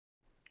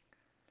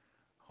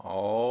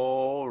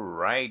All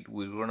right,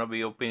 we're gonna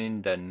be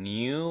opening the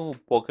new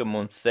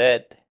Pokemon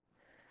set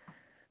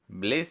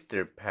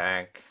blister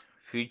pack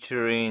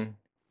featuring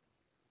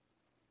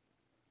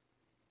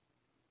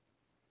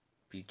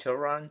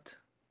Pecharunt.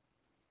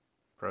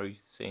 Probably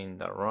saying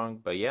that wrong,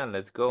 but yeah,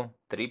 let's go.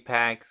 3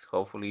 packs,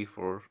 hopefully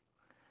for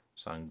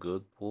some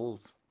good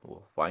pulls.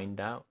 We'll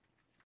find out.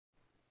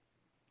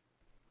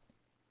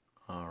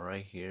 All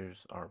right,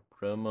 here's our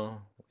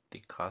promo with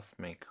the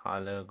Cosmic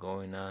Hola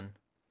going on.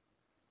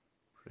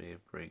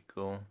 Pretty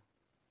cool.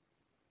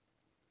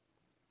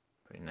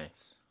 Pretty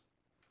nice.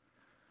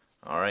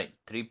 Alright,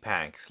 3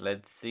 packs.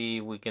 Let's see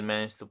if we can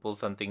manage to pull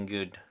something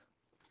good.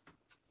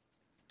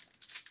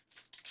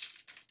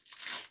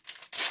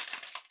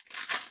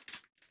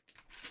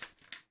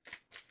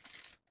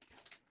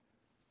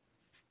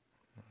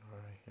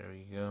 Alright, here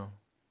we go.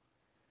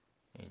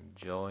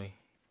 Enjoy.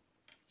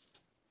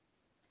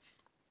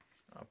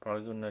 I'm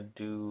probably gonna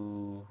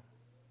do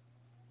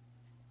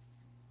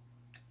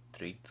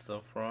 3 to the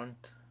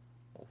front.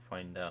 We'll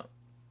find out.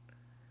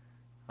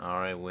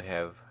 Alright, we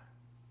have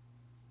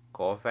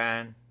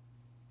Kofan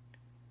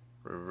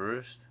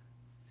reversed.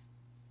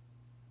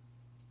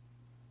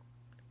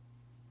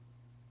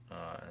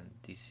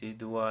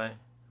 Decidui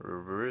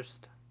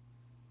reversed.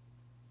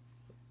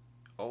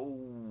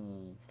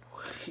 Oh,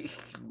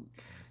 it's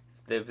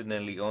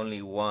definitely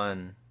only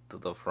 1 to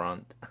the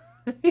front.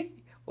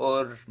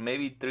 Or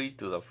maybe 3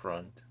 to the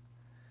front.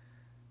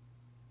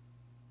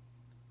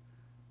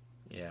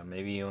 Yeah,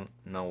 maybe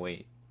no,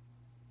 wait.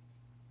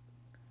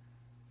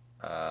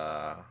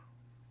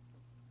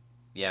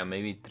 Yeah,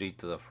 maybe 3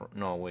 to the front.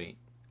 No, wait.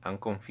 I'm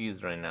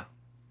confused right now.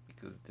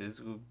 Because this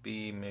would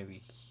be maybe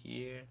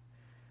here.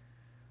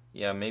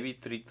 Yeah, maybe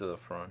 3 to the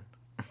front.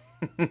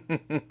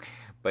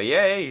 But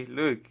yeah, hey,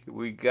 look.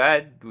 We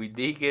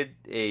did get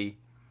a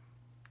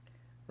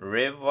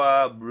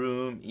Reva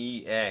Broom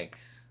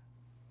EX.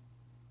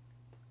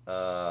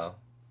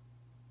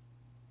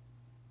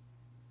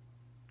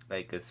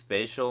 Like a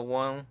special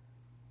one.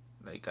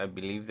 Like, I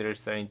believe they're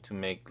starting to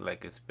make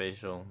like a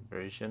special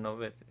version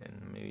of it.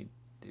 And maybe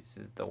this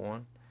is the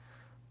one.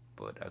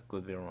 But I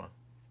could be wrong.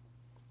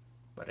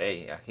 But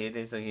hey, a hit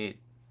is a hit,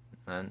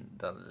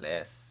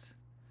 nonetheless.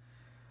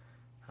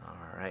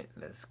 Alright,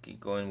 let's keep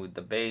going with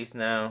the base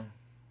now.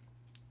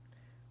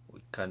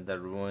 We kinda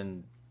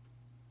ruined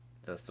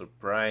the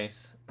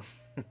surprise.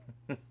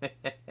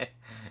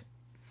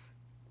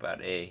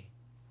 But hey,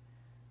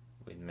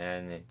 we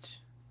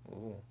manage.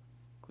 Ooh,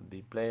 could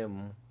be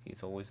playable.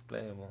 He's always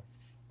playable.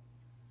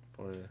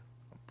 I'll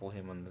pull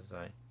him on the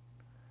side.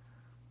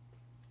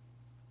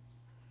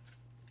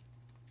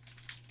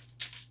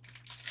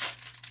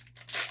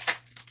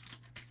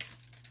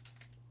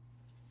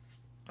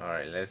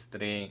 Alright, let's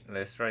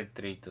try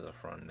 3 to the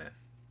front then.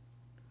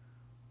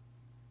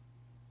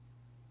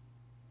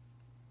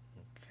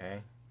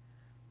 Okay.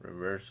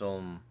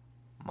 Reversal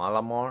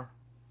Malamar.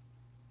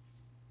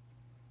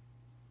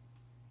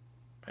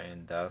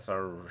 And that's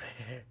our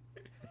rare.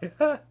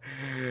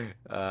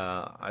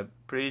 I'm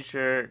pretty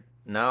sure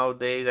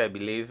nowadays I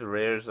believe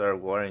rares are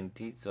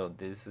warranted, so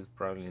this is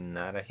probably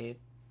not a hit.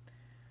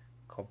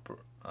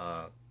 Copper,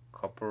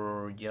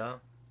 yeah.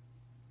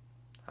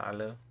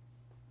 Hollow.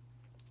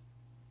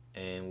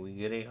 And we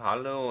get a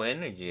hollow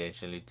energy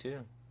actually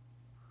too.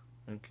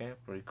 Okay,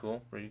 pretty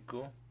cool, pretty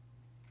cool.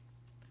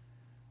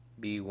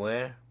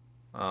 Beware.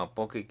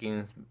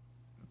 Pokeking's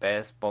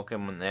best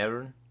Pokemon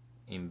ever.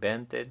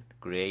 Invented,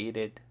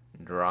 created,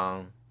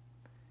 drawn,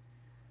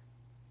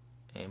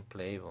 and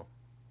playable.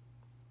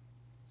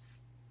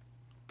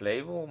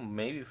 Playable,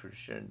 maybe for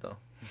sure though.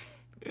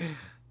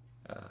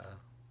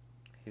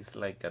 He's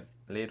like a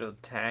little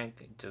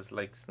tank, just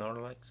like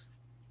Snorlax.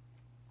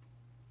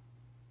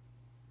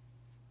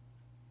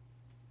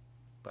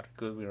 But I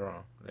could be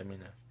wrong. Let me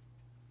know.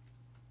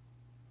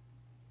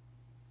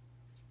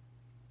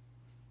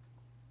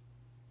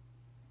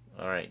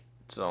 Alright,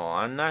 so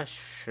I'm not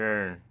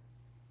sure.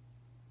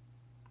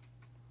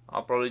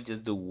 I'll probably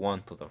just do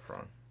 1 to the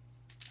front.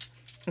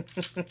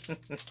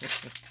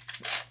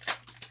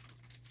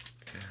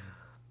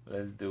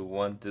 Let's do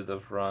 1 to the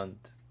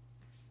front.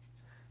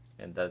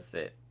 And that's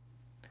it.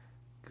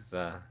 Because,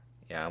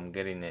 yeah, I'm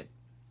getting it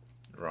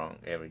wrong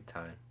every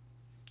time.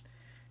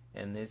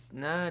 And it's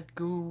not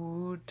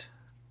good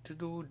to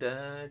do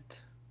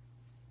that.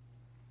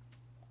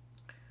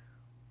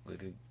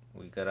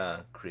 We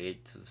gotta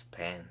create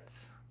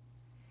suspense.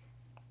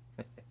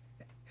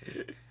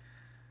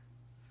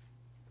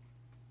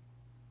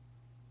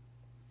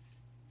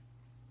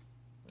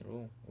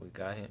 Oh, we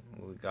got him.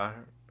 We got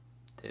her.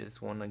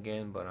 This one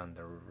again, but on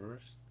the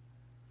reverse.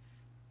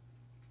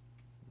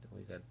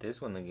 We got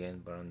this one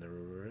again, but on the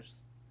reverse.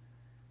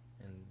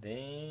 And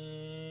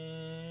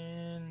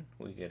then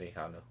we get a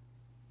hollow.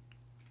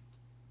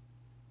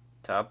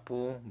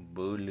 Tapu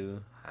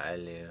Bulu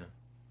Hollow.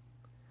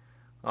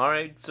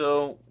 Alright,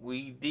 so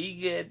we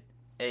did get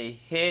a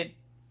hit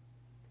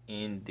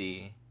in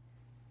the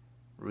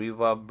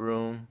Riva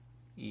Broom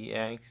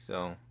EX,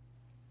 so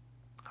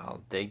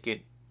I'll take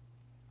it.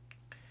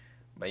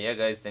 But yeah,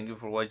 guys, thank you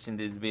for watching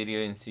this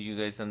video, and see you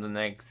guys on the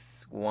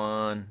next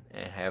one,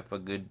 and have a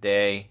good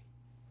day.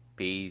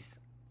 Peace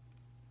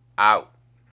out.